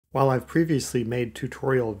While I've previously made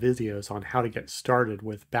tutorial videos on how to get started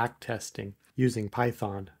with backtesting using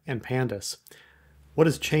Python and Pandas, what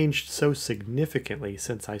has changed so significantly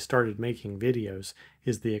since I started making videos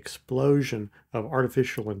is the explosion of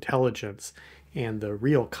artificial intelligence and the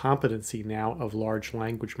real competency now of large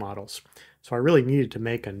language models. So I really needed to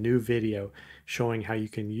make a new video showing how you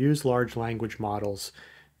can use large language models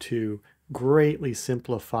to greatly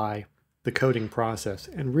simplify the coding process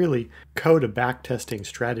and really code a backtesting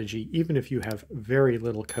strategy even if you have very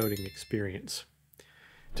little coding experience.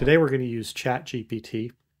 Today we're going to use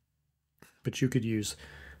ChatGPT, but you could use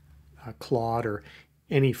Claude or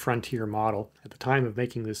any frontier model. At the time of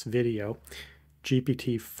making this video,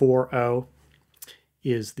 GPT 4.0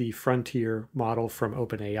 is the frontier model from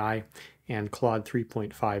OpenAI, and Claude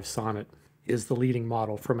 3.5 Sonnet is the leading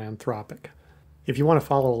model from Anthropic. If you want to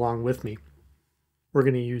follow along with me, we're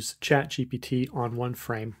going to use ChatGPT on one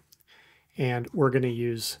frame, and we're going to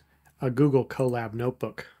use a Google Colab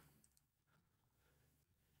notebook.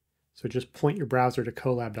 So just point your browser to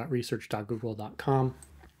colab.research.google.com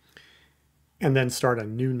and then start a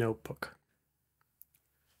new notebook.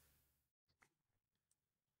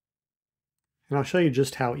 And I'll show you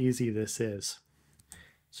just how easy this is.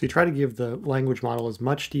 So you try to give the language model as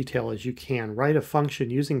much detail as you can. Write a function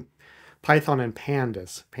using Python and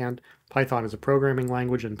Pandas. Python is a programming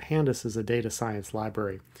language and Pandas is a data science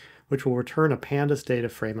library, which will return a Pandas data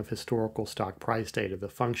frame of historical stock price data. The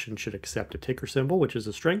function should accept a ticker symbol, which is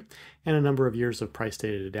a string, and a number of years of price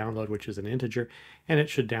data to download, which is an integer, and it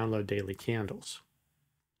should download daily candles.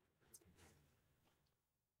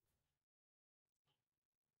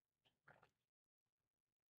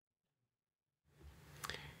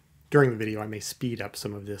 During the video, I may speed up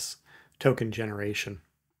some of this token generation.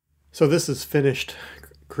 So this is finished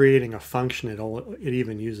creating a function. It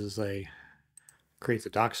even creates a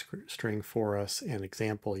doc string for us and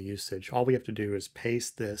example usage. All we have to do is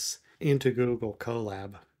paste this into Google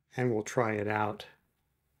Colab and we'll try it out.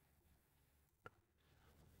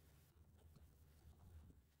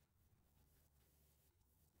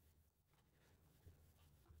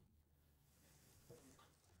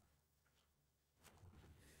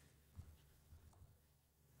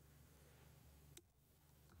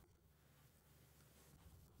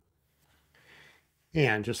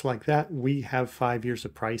 And just like that, we have 5 years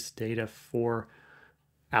of price data for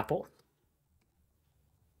Apple.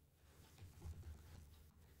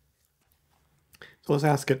 So let's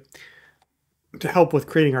ask it to help with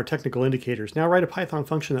creating our technical indicators. Now write a Python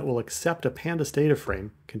function that will accept a Pandas data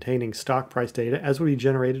frame containing stock price data as would be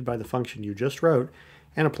generated by the function you just wrote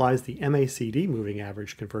and applies the MACD moving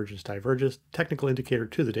average convergence divergence technical indicator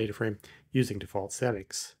to the data frame using default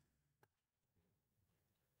settings.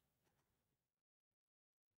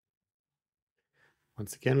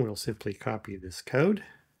 Once again, we'll simply copy this code,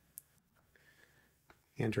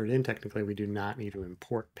 enter it in. Technically, we do not need to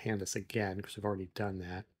import Pandas again because we've already done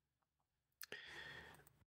that.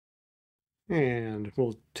 And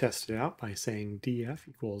we'll test it out by saying df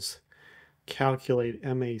equals calculate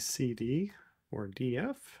MACD or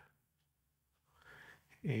df.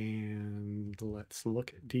 And let's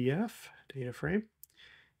look at df, data frame.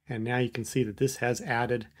 And now you can see that this has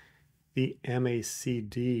added the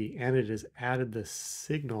MACD and it has added the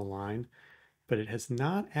signal line, but it has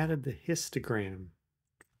not added the histogram.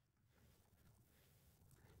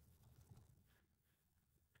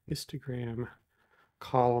 Histogram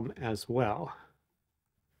column as well.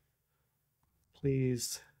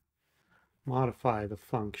 Please modify the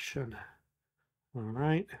function. All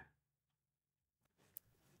right.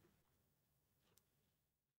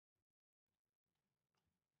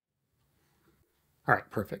 All right,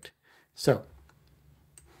 perfect. So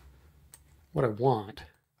what I want,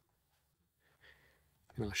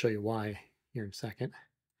 and I'll show you why here in a second,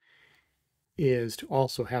 is to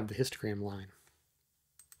also have the histogram line.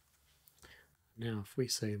 Now, if we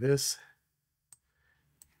say this,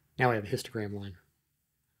 now we have a histogram line,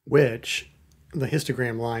 which the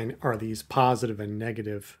histogram line are these positive and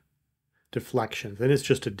negative deflections. And it's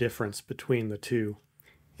just a difference between the two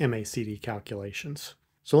MACD calculations.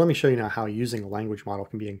 So let me show you now how using a language model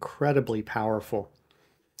can be incredibly powerful.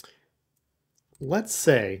 Let's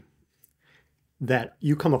say that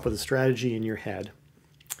you come up with a strategy in your head,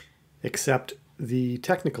 except the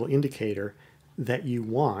technical indicator that you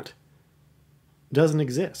want doesn't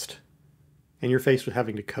exist, and you're faced with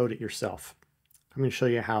having to code it yourself. I'm going to show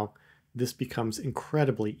you how this becomes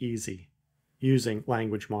incredibly easy using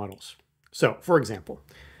language models. So, for example,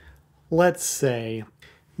 let's say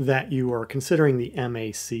that you are considering the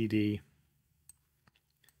MACD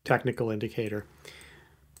technical indicator.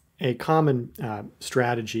 A common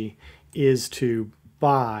strategy is to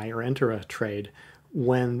buy or enter a trade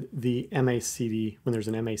when the MACD, when there's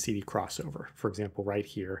an MACD crossover, for example, right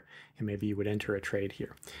here, and maybe you would enter a trade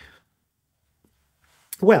here.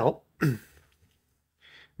 Well,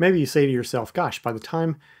 maybe you say to yourself, gosh, by the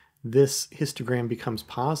time this histogram becomes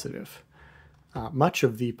positive, much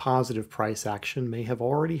of the positive price action may have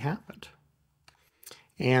already happened.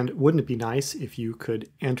 And wouldn't it be nice if you could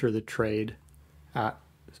enter the trade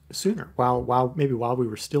sooner, maybe while we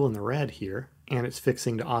were still in the red here, and it's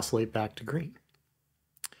fixing to oscillate back to green?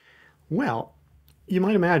 Well, you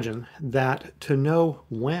might imagine that to know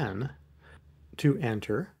when to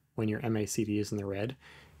enter, when your MACD is in the red,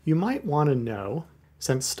 you might want to know,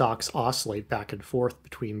 since stocks oscillate back and forth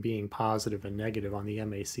between being positive and negative on the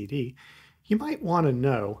MACD, you might want to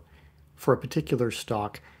know for a particular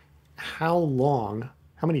stock how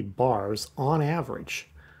many bars on average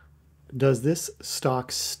does this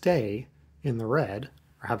stock stay in the red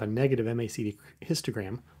or have a negative MACD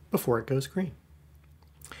histogram before it goes green.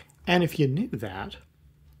 And if you knew that,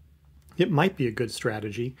 it might be a good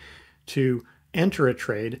strategy to enter a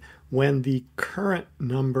trade when the current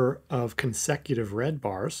number of consecutive red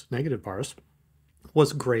bars, negative bars,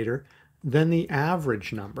 was greater than the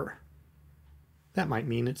average number. That might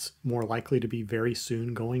mean it's more likely to be very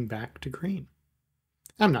soon going back to green.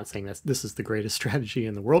 I'm not saying this is the greatest strategy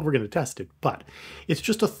in the world. We're going to test it, but it's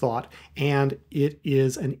just a thought, and it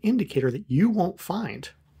is an indicator that you won't find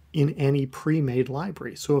in any pre-made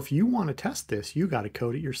library. So if you want to test this, you got to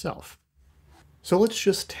code it yourself. So let's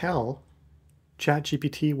just tell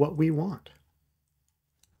ChatGPT what we want.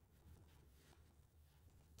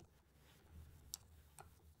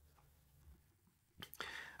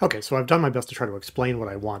 Okay, so I've done my best to try to explain what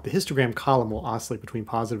I want. The histogram column will oscillate between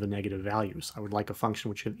positive and negative values. I would like a function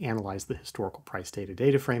which can analyze the historical price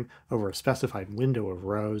data frame over a specified window of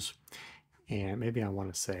rows. And maybe I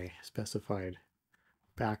want to say specified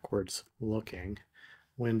backwards looking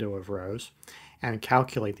window of rows, and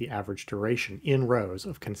calculate the average duration in rows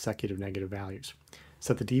of consecutive negative values.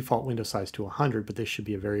 Set the default window size to 100, but this should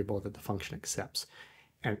be a variable that the function accepts.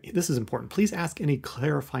 And this is important. Please ask any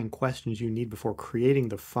clarifying questions you need before creating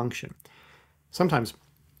the function. Sometimes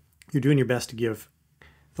you're doing your best to give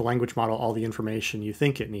the language model all the information you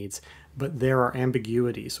think it needs, but there are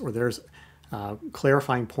ambiguities or there's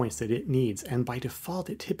clarifying points that it needs, and by default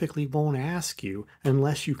it typically won't ask you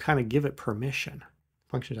unless you kind of give it permission.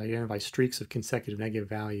 Function identifies streaks of consecutive negative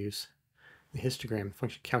values. The histogram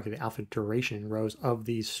function calculates the alpha duration in rows of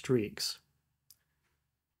these streaks.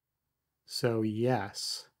 So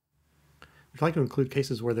yes, would you like to include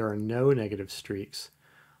cases where there are no negative streaks,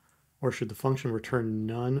 or should the function return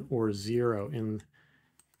none or 0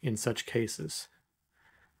 in such cases?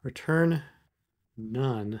 Return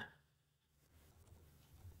none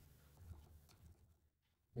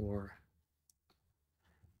or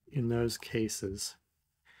in those cases,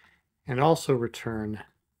 and also return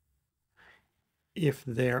if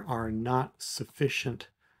there are not sufficient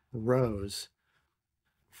rows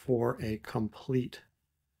for a complete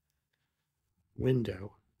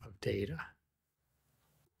window of data.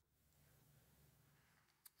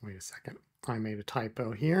 Wait a second, I made a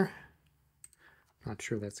typo here. Not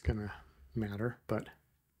sure that's going to matter, but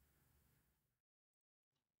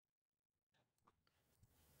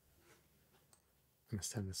I'm going to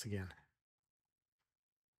send this again.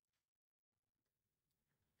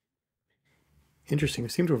 Interesting, we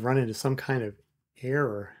seem to have run into some kind of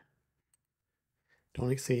error.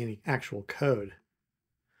 Don't see any actual code.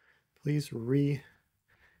 Please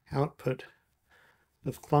re-output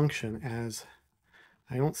the function as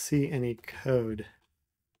I don't see any code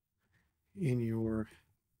in your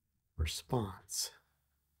response.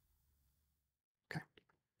 Okay.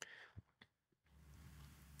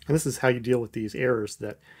 And this is how you deal with these errors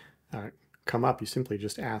that come up. You simply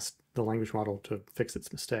just ask the language model to fix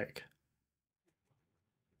its mistake.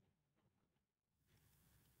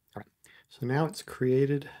 All right. So now it's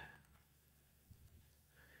created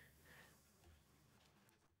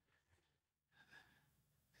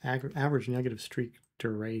average negative streak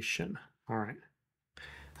duration. All right.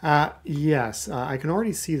 Yes, I can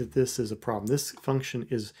already see that this is a problem. This function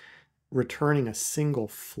is returning a single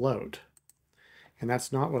float, and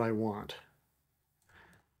that's not what I want.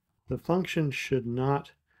 The function should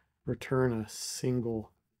not return a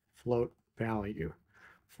single float value.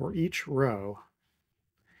 For each row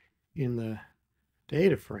in the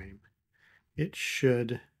data frame, it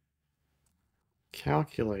should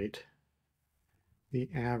calculate the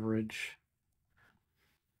average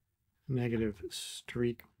negative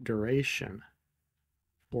streak duration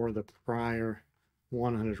for the prior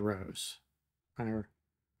 100 rows, our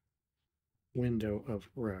window of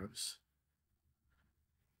rows.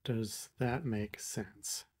 Does that make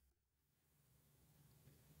sense?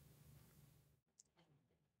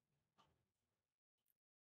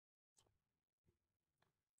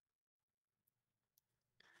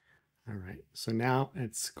 All right, so now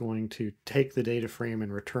it's going to take the data frame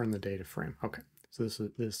and return the data frame. Okay, so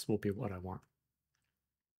this will be what I want.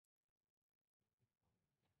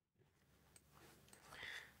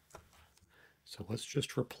 So let's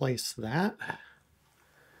just replace that.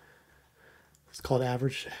 It's called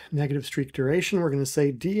average negative streak duration. We're going to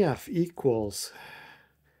say df equals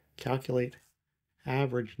calculate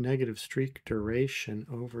average negative streak duration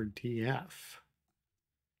over df.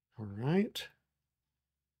 All right.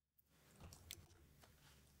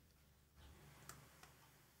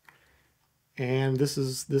 And this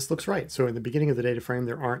looks right. So in the beginning of the data frame,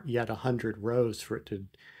 there aren't yet 100 rows for it to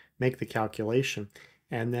make the calculation.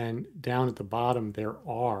 And then down at the bottom, there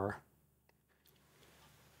are.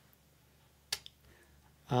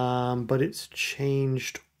 But it's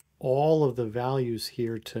changed all of the values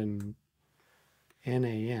here to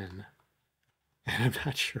NaN. And I'm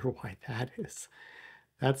not sure why that is.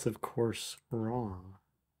 That's, of course, wrong.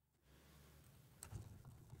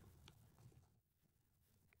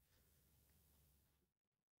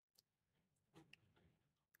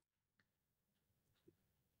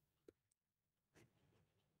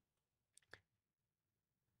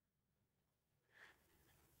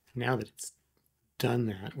 Now that it's done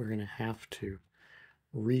that, we're going to have to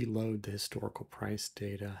reload the historical price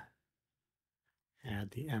data,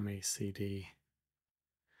 add the MACD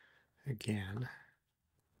again.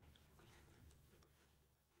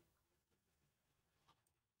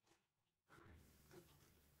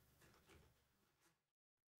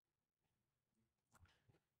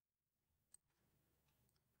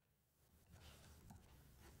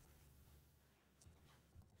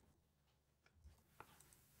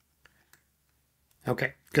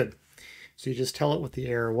 Okay, good. So you just tell it what the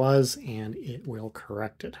error was and it will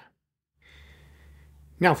correct it.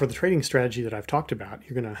 Now for the trading strategy that I've talked about,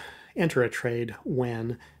 you're going to enter a trade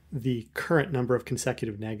when the current number of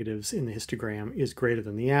consecutive negatives in the histogram is greater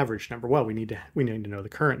than the average number. Well, we need to know the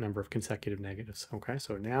current number of consecutive negatives. Okay,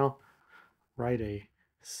 so now write a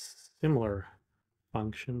similar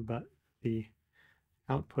function, but the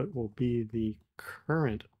output will be the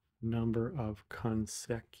current number of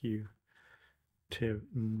consecutive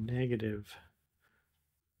negative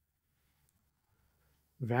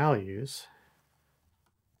values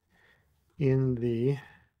in the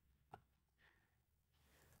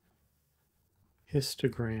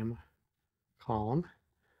histogram column.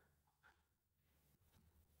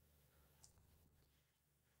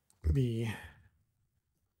 The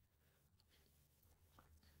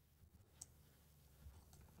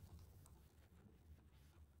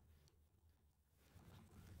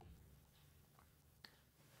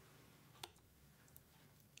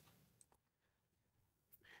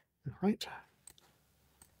all right.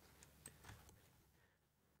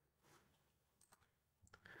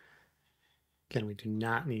 Again, we do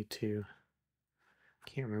not need to,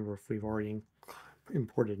 can't remember if we've already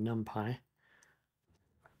imported NumPy.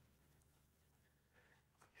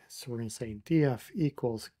 So we're going to say df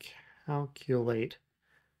equals calculate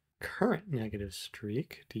current negative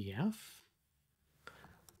streak, df.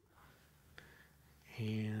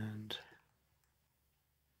 And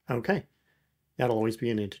okay, that'll always be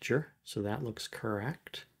an integer, so that looks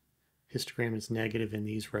correct. Histogram is negative in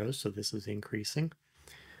these rows, so this is increasing.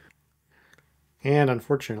 And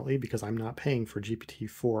unfortunately, because I'm not paying for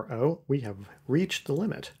GPT-4o, we have reached the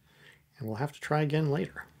limit, and we'll have to try again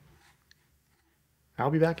later. I'll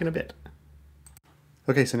be back in a bit.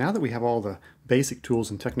 Okay, so now that we have all the basic tools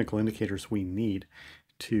and technical indicators we need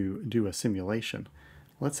to do a simulation,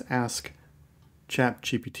 let's ask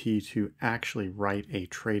ChatGPT to actually write a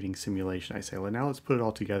trading simulation. I say, well, now let's put it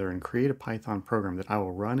all together and create a Python program that I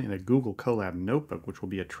will run in a Google Colab notebook, which will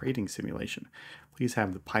be a trading simulation. Please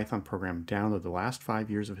have the Python program download the last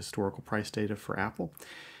 5 years of historical price data for Apple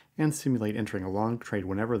and simulate entering a long trade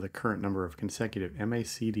whenever the current number of consecutive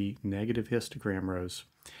MACD negative histogram rows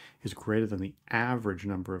is greater than the average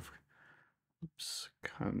number of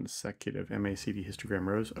consecutive MACD histogram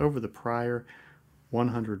rows over the prior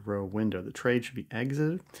 100 row window. The trade should be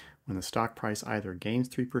exited when the stock price either gains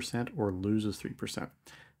 3% or loses 3%.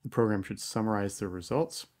 The program should summarize the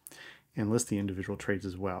results and list the individual trades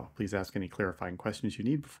as well. Please ask any clarifying questions you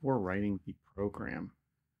need before writing the program.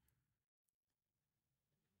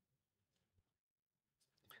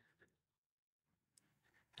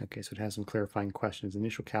 Okay, so it has some clarifying questions.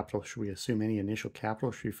 Initial capital, should we assume any initial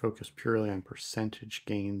capital? Should we focus purely on percentage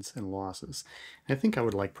gains and losses? I think I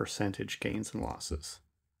would like percentage gains and losses.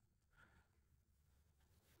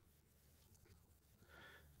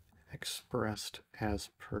 expressed as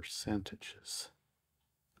percentages.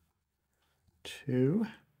 2,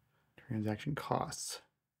 transaction costs.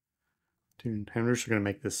 I'm just going to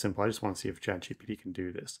make this simple. I just want to see if ChatGPT can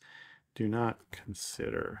do this. Do not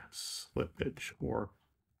consider slippage or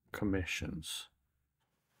commissions.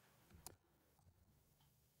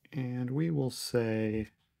 And we will say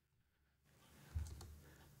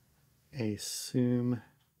assume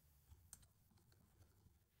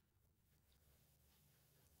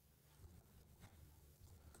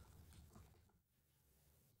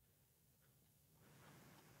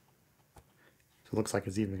it looks like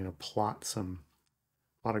it's even going to plot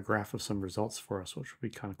a graph of some results for us, which would be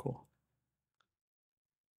kind of cool.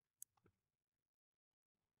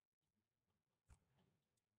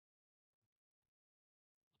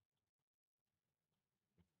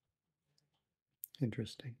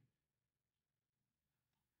 Interesting.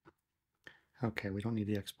 Okay, we don't need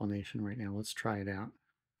the explanation right now. Let's try it out.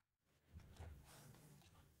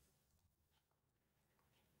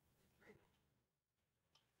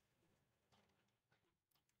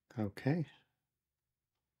 Okay.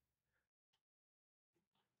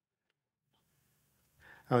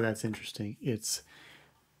 Oh, that's interesting. It's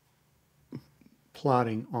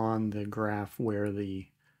plotting on the graph where the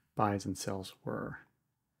buys and sells were.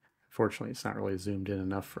 Fortunately, it's not really zoomed in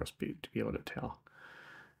enough for us to be able to tell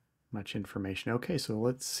much information. Okay,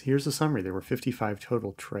 so here's the summary. There were 55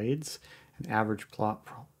 total trades, an average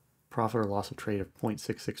profit or loss of trade of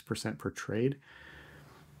 0.66% per trade,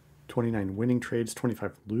 29 winning trades,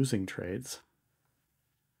 25 losing trades.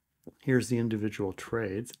 Here's the individual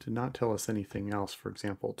trades. It did not tell us anything else, for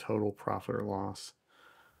example, total profit or loss.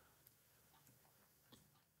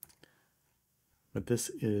 But this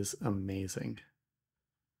is amazing.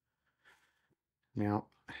 Now,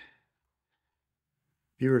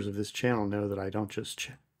 viewers of this channel know that I don't just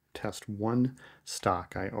test one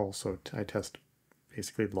stock. I test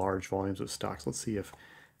basically large volumes of stocks. Let's see if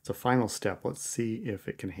it's a final step. Let's see if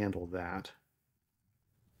it can handle that.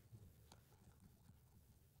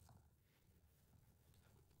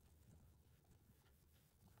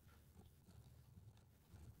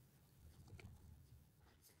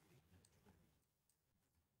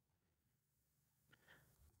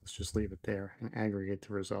 Let's just leave it there and aggregate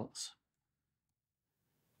the results.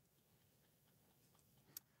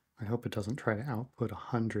 I hope it doesn't try to output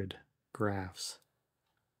 100 graphs.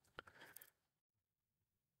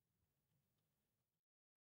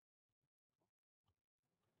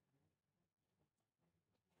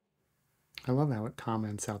 I love how it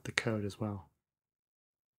comments out the code as well.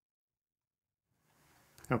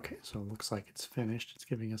 Okay, so it looks like it's finished. It's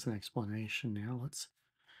giving us an explanation now. Let's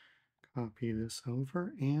copy this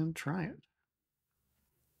over and try it.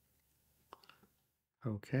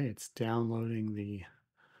 Okay, it's downloading the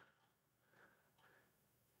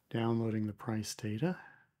price data.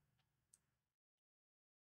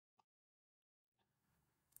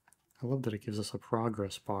 I love that it gives us a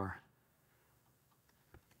progress bar.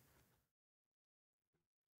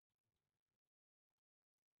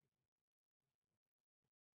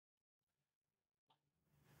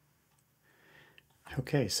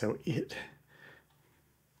 Okay, so it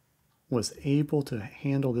was able to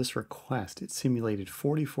handle this request. It simulated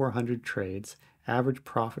 4,400 trades, average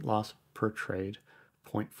profit loss per trade,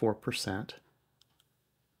 0.4%.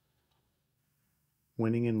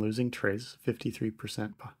 Winning and losing trades,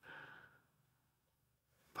 53%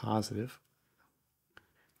 positive.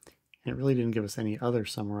 And it really didn't give us any other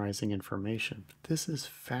summarizing information. But this is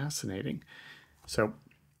fascinating. So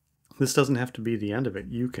this doesn't have to be the end of it.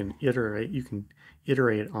 You can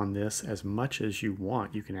iterate on this as much as you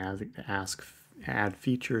want. You can add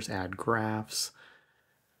features, add graphs.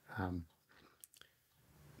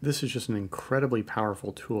 This is just an incredibly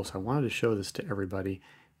powerful tool. So I wanted to show this to everybody.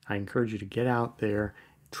 I encourage you to get out there,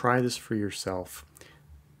 try this for yourself.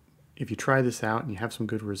 If you try this out and you have some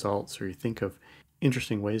good results, or you think of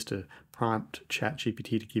interesting ways to prompt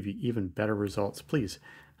ChatGPT to give you even better results, please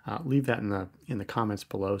leave that in the comments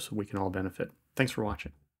below so we can all benefit. Thanks for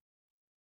watching.